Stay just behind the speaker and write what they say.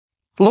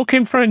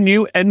Looking for a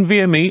new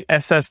NVMe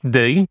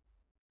SSD?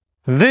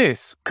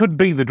 This could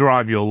be the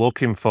drive you're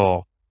looking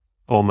for,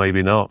 or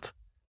maybe not.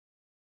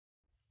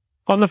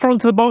 On the front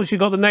of the box, you've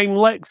got the name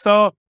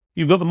Lexar,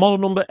 you've got the model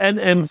number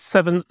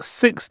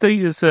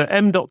NM760, it's a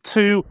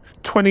M.2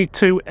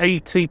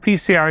 2280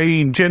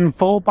 PCIe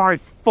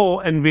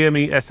Gen4x4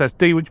 NVMe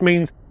SSD, which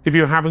means if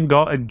you haven't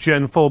got a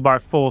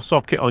Gen4x4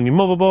 socket on your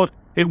motherboard,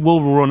 it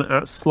will run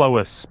at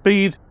slower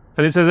speed,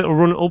 and it says it will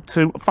run up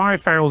to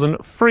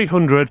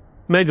 5,300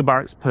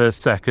 megabytes per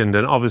second,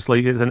 and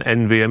obviously it's an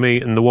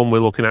NVMe, and the one we're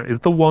looking at is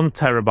the 1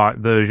 terabyte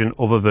version.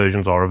 Other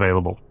versions are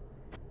available.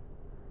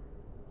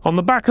 On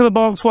the back of the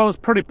box, well, it's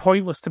pretty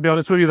pointless, to be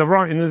honest with you. The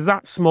writing is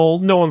that small,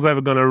 no one's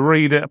ever going to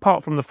read it,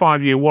 apart from the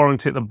 5-year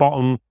warranty at the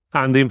bottom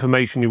and the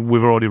information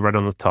we've already read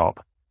on the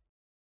top.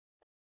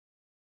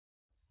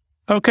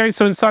 Okay,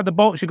 so inside the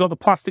box, you've got the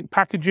plastic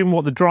packaging,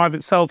 what the drive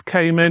itself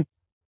came in.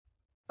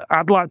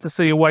 I'd like to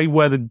see a way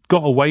where they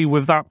got away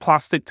with that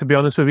plastic, to be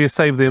honest with you,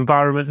 save the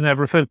environment and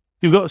everything.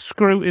 You've got a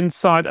screw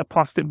inside a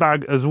plastic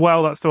bag as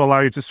well. That's to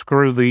allow you to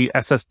screw the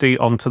SSD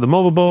onto the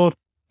motherboard.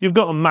 You've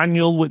got a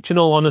manual, which in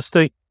all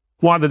honesty,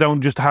 why they don't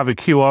just have a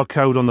QR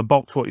code on the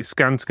box what you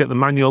scan to get the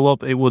manual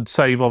up, it would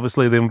save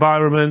obviously the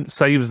environment,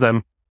 saves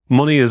them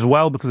money as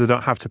well because they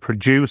don't have to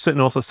produce it,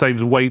 and also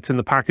saves weight in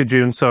the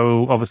packaging,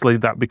 so obviously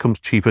that becomes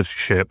cheaper to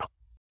ship.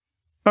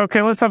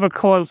 Okay, let's have a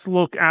close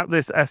look at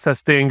this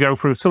SSD and go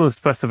through some of the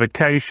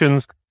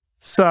specifications.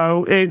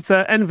 So it's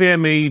a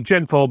NVMe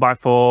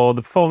Gen4x4.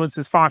 The performance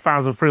is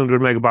 5,300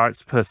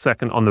 megabytes per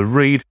second on the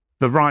read.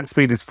 The write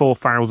speed is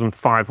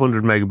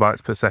 4,500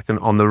 megabytes per second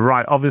on the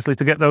write. Obviously,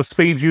 to get those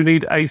speeds, you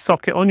need a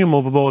socket on your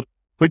motherboard,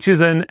 which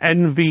is an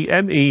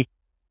NVMe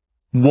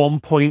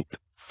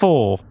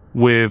 1.4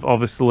 with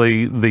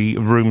obviously the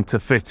room to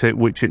fit it,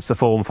 which it's a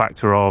form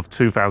factor of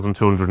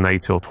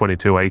 2,280 or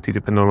 2280,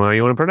 depending on how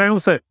you want to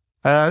pronounce it.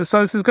 So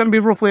this is going to be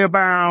roughly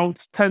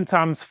about 10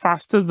 times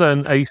faster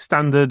than a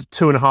standard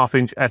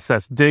 2.5-inch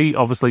SSD,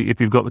 obviously if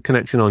you've got the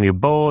connection on your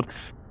board.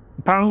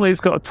 Apparently it's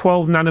got a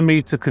 12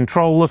 nanometer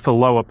controller for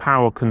lower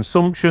power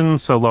consumption,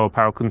 so lower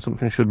power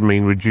consumption should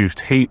mean reduced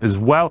heat as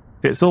well.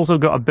 It's also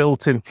got a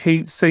built-in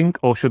heatsink,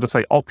 or should I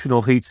say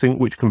optional heatsink,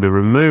 which can be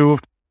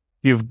removed.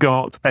 You've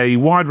got a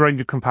wide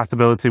range of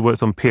compatibility,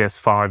 works on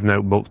PS5,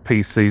 notebooks,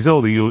 PCs, all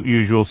the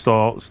usual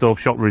stuff,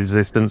 shock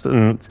resistance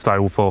and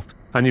so forth.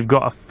 And you've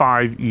got a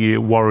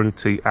 5-year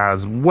warranty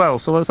as well.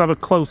 So let's have a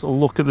closer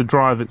look at the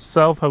drive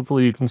itself.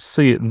 Hopefully you can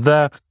see it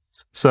there.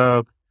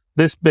 So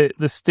this bit,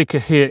 the sticker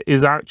here,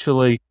 is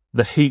actually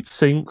the heat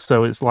sink.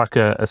 So it's like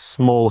a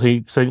small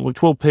heat sink,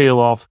 which will peel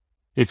off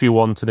if you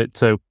wanted it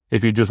to,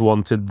 if you just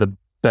wanted the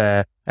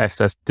bare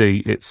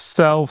SSD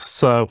itself.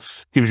 So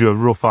gives you a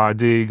rough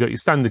idea. You've got your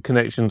standard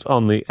connections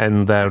on the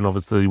end there, and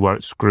obviously where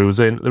it screws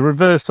in. The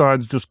reverse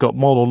side's just got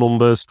model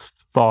numbers,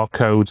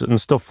 barcodes and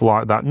stuff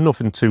like that.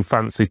 Nothing too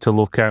fancy to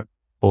look at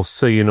or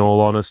see, in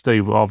all honesty,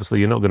 but obviously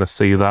you're not going to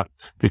see that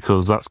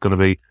because that's going to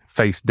be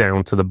face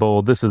down to the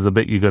board. This is the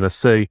bit you're going to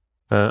see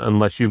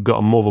unless you've got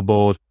a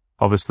motherboard,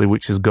 obviously,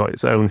 which has got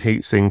its own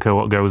heatsink or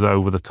what goes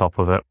over the top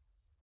of it.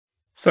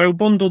 So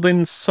bundled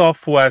in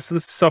software, so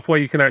this is software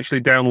you can actually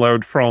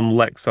download from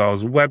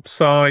Lexar's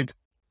website.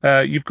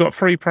 You've got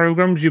 3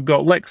 programs. You've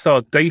got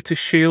Lexar Data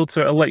Shield,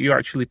 so it'll let you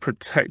actually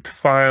protect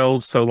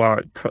files, so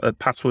like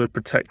password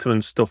protector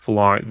and stuff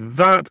like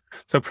that.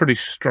 So pretty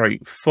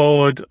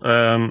straightforward.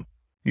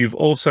 You've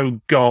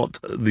also got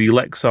the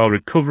Lexar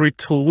Recovery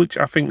Tool, which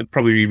I think would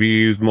probably be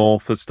used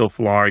more for stuff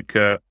like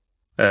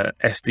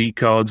SD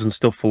cards and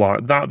stuff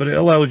like that, but it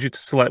allows you to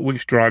select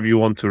which drive you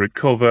want to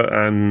recover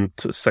and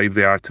to save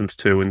the items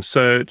to in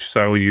search.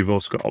 So you've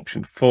also got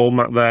option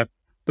format there.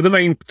 But the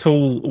main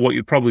tool, what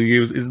you'd probably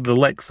use, is the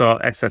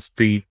Lexar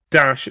SSD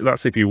Dash.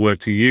 That's if you were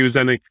to use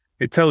any.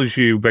 It tells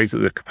you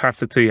basically the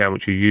capacity, how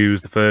much you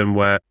use, the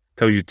firmware,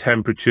 tells you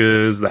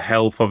temperatures, the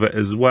health of it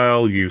as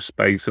well, use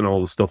space and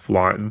all the stuff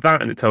like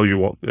that. And it tells you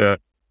what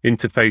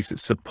interface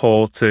it's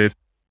supported.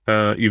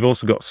 You've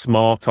also got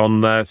Smart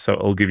on there, so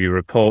it'll give you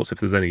reports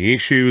if there's any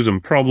issues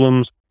and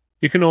problems.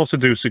 You can also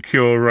do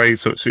secure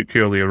erase, so it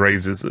securely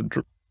erases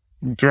the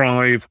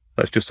drive.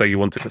 Let's just say you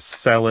wanted to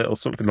sell it or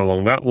something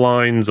along that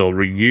lines, or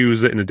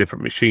reuse it in a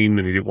different machine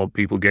and you didn't want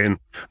people getting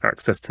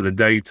access to the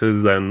data,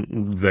 then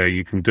there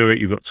you can do it.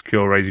 You've got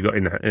secure erase, you've got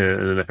an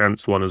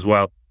enhanced one as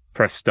well.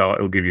 Press start,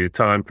 it'll give you the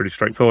time, pretty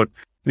straightforward.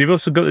 And you've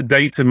also got the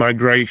data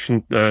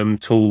migration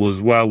tool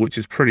as well, which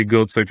is pretty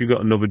good. So if you've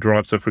got another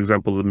drive, so for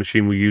example, the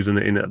machine we're using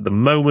it in at the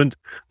moment,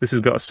 this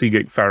has got a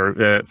Seagate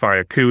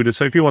FireCuda.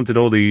 So if you wanted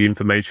all the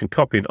information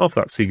copying off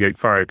that Seagate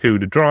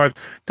FireCuda drive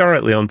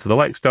directly onto the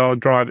Lexar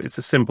drive, it's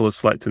as simple as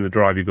selecting the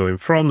drive you're going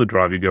from, the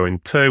drive you're going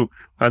to,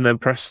 and then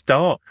press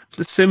start. It's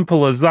as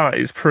simple as that.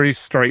 It's pretty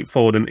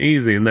straightforward and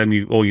easy. And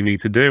then all you need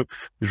to do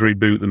is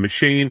reboot the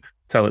machine,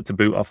 tell it to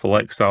boot off the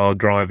Lexar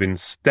drive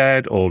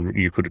instead, or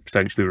you could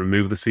potentially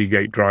remove the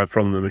Seagate drive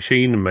from the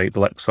machine and make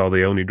the Lexar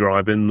the only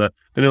drive in there,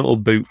 and it'll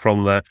boot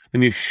from there,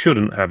 and you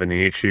shouldn't have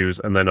any issues.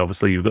 And then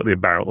obviously you've got the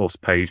About Us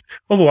page.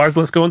 Otherwise,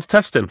 let's go on to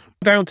testing.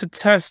 Down to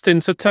testing.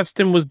 So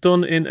testing was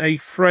done in a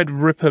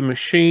Threadripper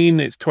machine.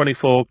 It's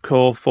 24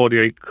 core,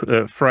 48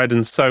 thread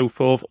and so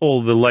forth.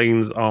 All the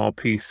lanes are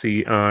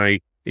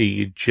PCIe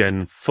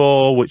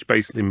Gen4, which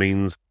basically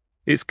means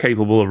it's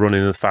capable of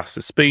running at a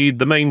faster speed.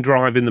 The main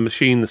drive in the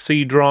machine, the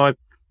C drive,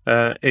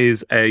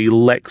 is a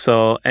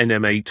Lexar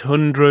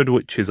NM760,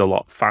 which is a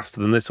lot faster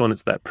than this one.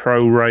 It's their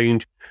Pro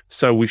range,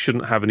 so we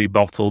shouldn't have any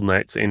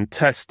bottlenecks in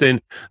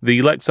testing. The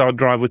Lexar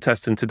drive we're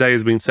testing today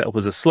has been set up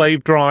as a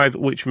slave drive,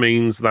 which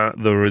means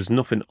that there is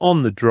nothing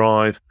on the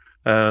drive.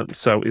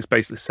 So it's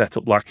basically set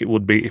up like it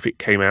would be if it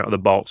came out of the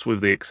box,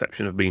 with the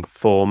exception of being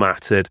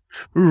formatted.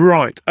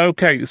 Right,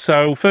 okay,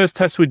 so first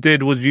test we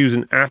did was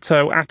using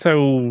Atto.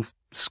 Atto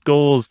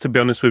scores, to be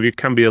honest with you,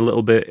 can be a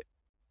little bit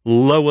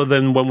lower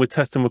than when we're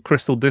testing with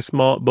Crystal Disk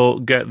Mark, but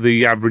get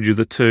the average of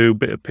the two,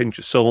 bit of pinch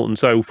of salt and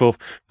so forth,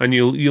 and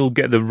you'll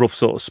get the rough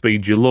sort of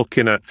speed you're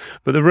looking at.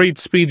 But the read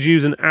speeds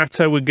using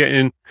Atto, we're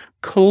getting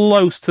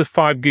close to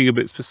 5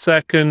 gigabits per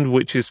second,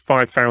 which is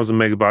 5,000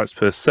 megabytes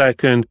per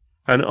second.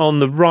 And on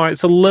the write,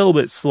 it's a little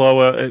bit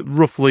slower,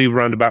 roughly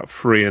around about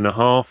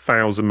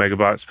 3,500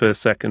 megabytes per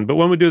second. But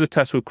when we do the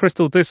test with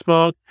Crystal Disk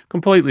Mark,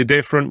 completely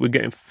different. We're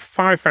getting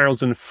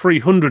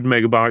 5,300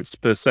 megabytes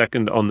per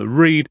second on the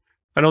read,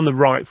 and on the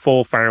write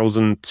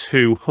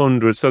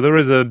 4,200. So there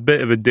is a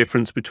bit of a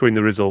difference between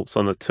the results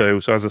on the two.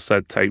 So as I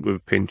said, take with a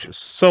pinch of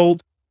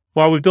salt.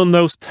 While we've done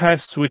those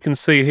tests, we can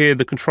see here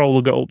the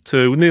controller got up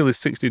to nearly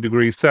 60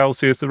 degrees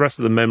Celsius. The rest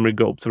of the memory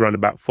got up to around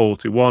about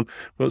 41.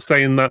 But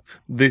saying that,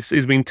 this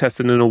is being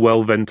tested in a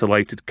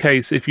well-ventilated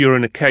case. If you're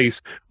in a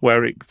case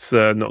where it's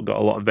not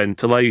got a lot of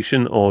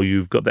ventilation, or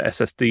you've got the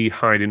SSD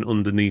hiding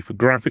underneath a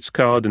graphics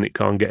card and it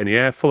can't get any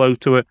airflow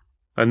to it,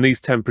 and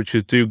these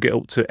temperatures do get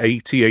up to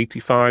 80,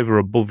 85 or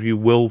above, you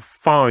will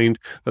find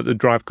that the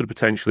drive could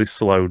potentially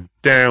slow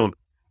down.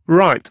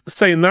 Right,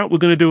 saying that, we're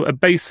going to do a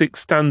basic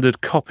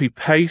standard copy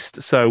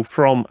paste. So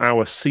from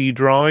our C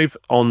drive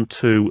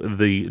onto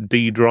the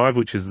D drive,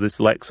 which is this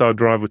Lexar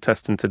drive we're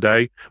testing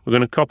today, we're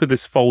going to copy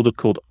this folder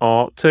called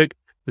Arctic.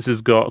 This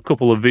has got a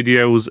couple of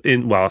videos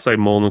in, well, I say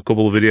more than a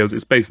couple of videos.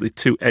 It's basically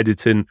 2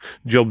 editing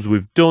jobs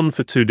we've done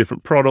for 2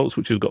 different products,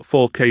 which has got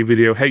 4K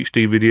video,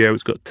 HD video,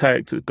 it's got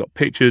text, it's got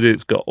pictures,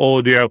 it's got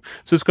audio.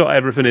 So it's got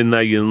everything in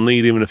there you'll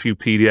need, even a few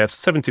PDFs,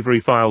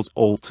 73 files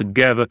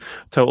altogether,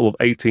 total of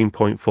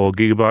 18.4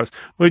 gigabytes.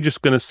 We're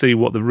just going to see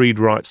what the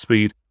read-write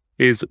speed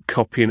is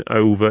copying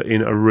over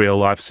in a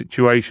real-life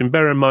situation.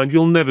 Bear in mind,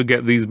 you'll never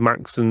get these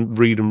max and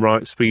read and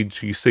write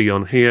speeds you see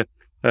on here,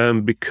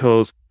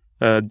 because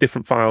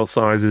different file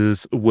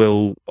sizes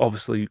will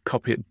obviously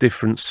copy at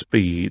different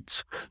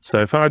speeds. So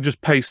if I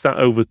just paste that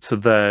over to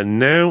there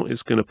now,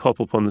 it's going to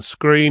pop up on the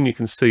screen. You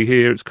can see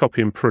here it's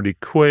copying pretty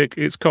quick.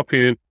 It's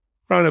copying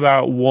around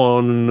about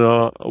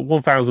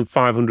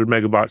 1,500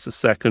 megabytes a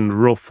second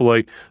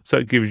roughly. So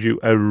it gives you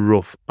a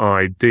rough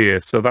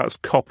idea. So that's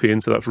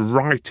copying, so that's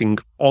writing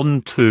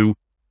onto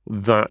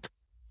that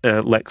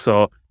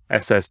Lexar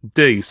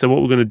SSD. So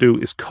what we're going to do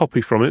is copy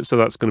from it. So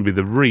that's going to be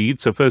the read.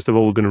 So first of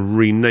all, we're going to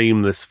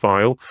rename this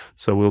file.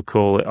 So we'll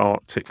call it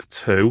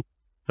Arctic2.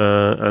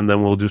 And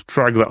then we'll just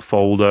drag that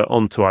folder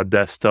onto our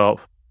desktop,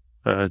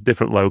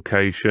 different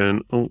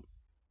location. Oh,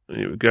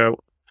 here we go.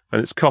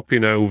 And it's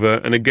copying over.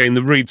 And again,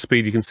 the read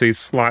speed you can see is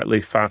slightly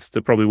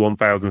faster, probably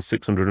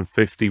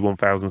 1,650,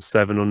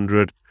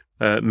 1,700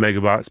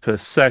 megabytes per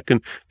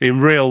second.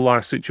 In real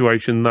life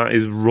situation, that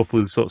is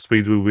roughly the sort of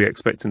speed we'll be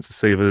expecting to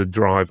see with a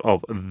drive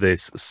of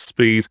this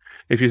speed.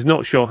 If you're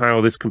not sure how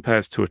this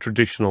compares to a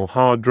traditional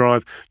hard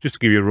drive, just to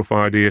give you a rough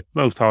idea,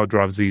 most hard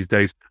drives these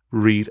days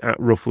read at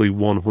roughly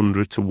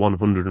 100 to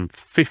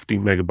 150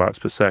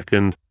 megabytes per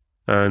second,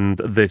 and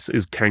this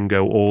can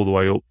go all the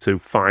way up to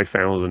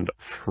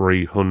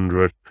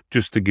 5,300,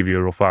 just to give you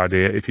a rough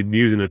idea. If you're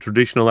using a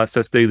traditional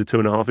SSD, the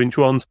 2.5-inch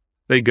ones,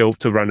 they go up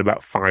to around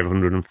about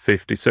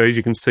 550. So as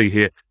you can see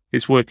here,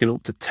 it's working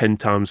up to 10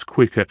 times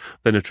quicker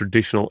than a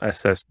traditional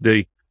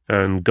SSD,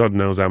 and God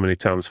knows how many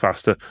times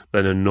faster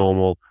than a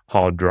normal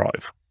hard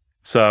drive.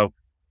 So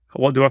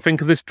what do I think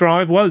of this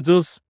drive? Well, it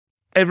does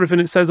everything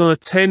it says on a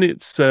tin.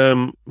 It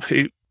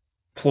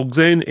plugs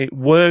in, it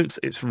works,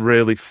 it's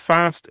really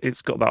fast,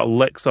 it's got that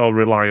Lexar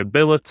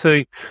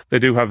reliability. They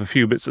do have a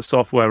few bits of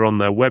software on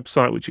their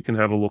website which you can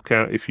have a look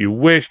at if you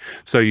wish,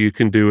 so you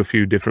can do a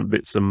few different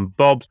bits and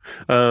bobs.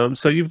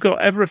 So you've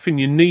got everything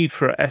you need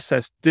for a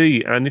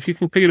SSD, and if you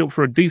can pick it up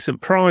for a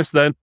decent price,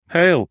 then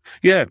hell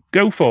yeah,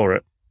 go for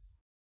it.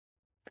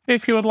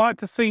 If you would like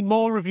to see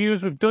more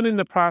reviews we've done in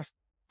the past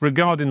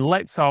regarding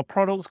Lexar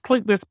products,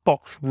 click this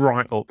box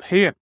right up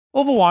here.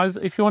 Otherwise,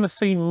 if you want to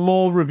see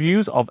more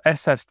reviews of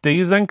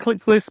SSDs, then click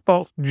this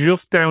box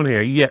just down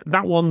here. Yeah,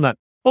 that one there.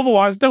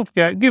 Otherwise, don't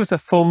forget, give us a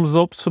thumbs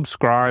up,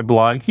 subscribe,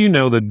 like, you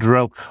know the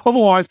drill.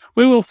 Otherwise,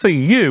 we will see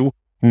you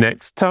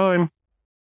next time.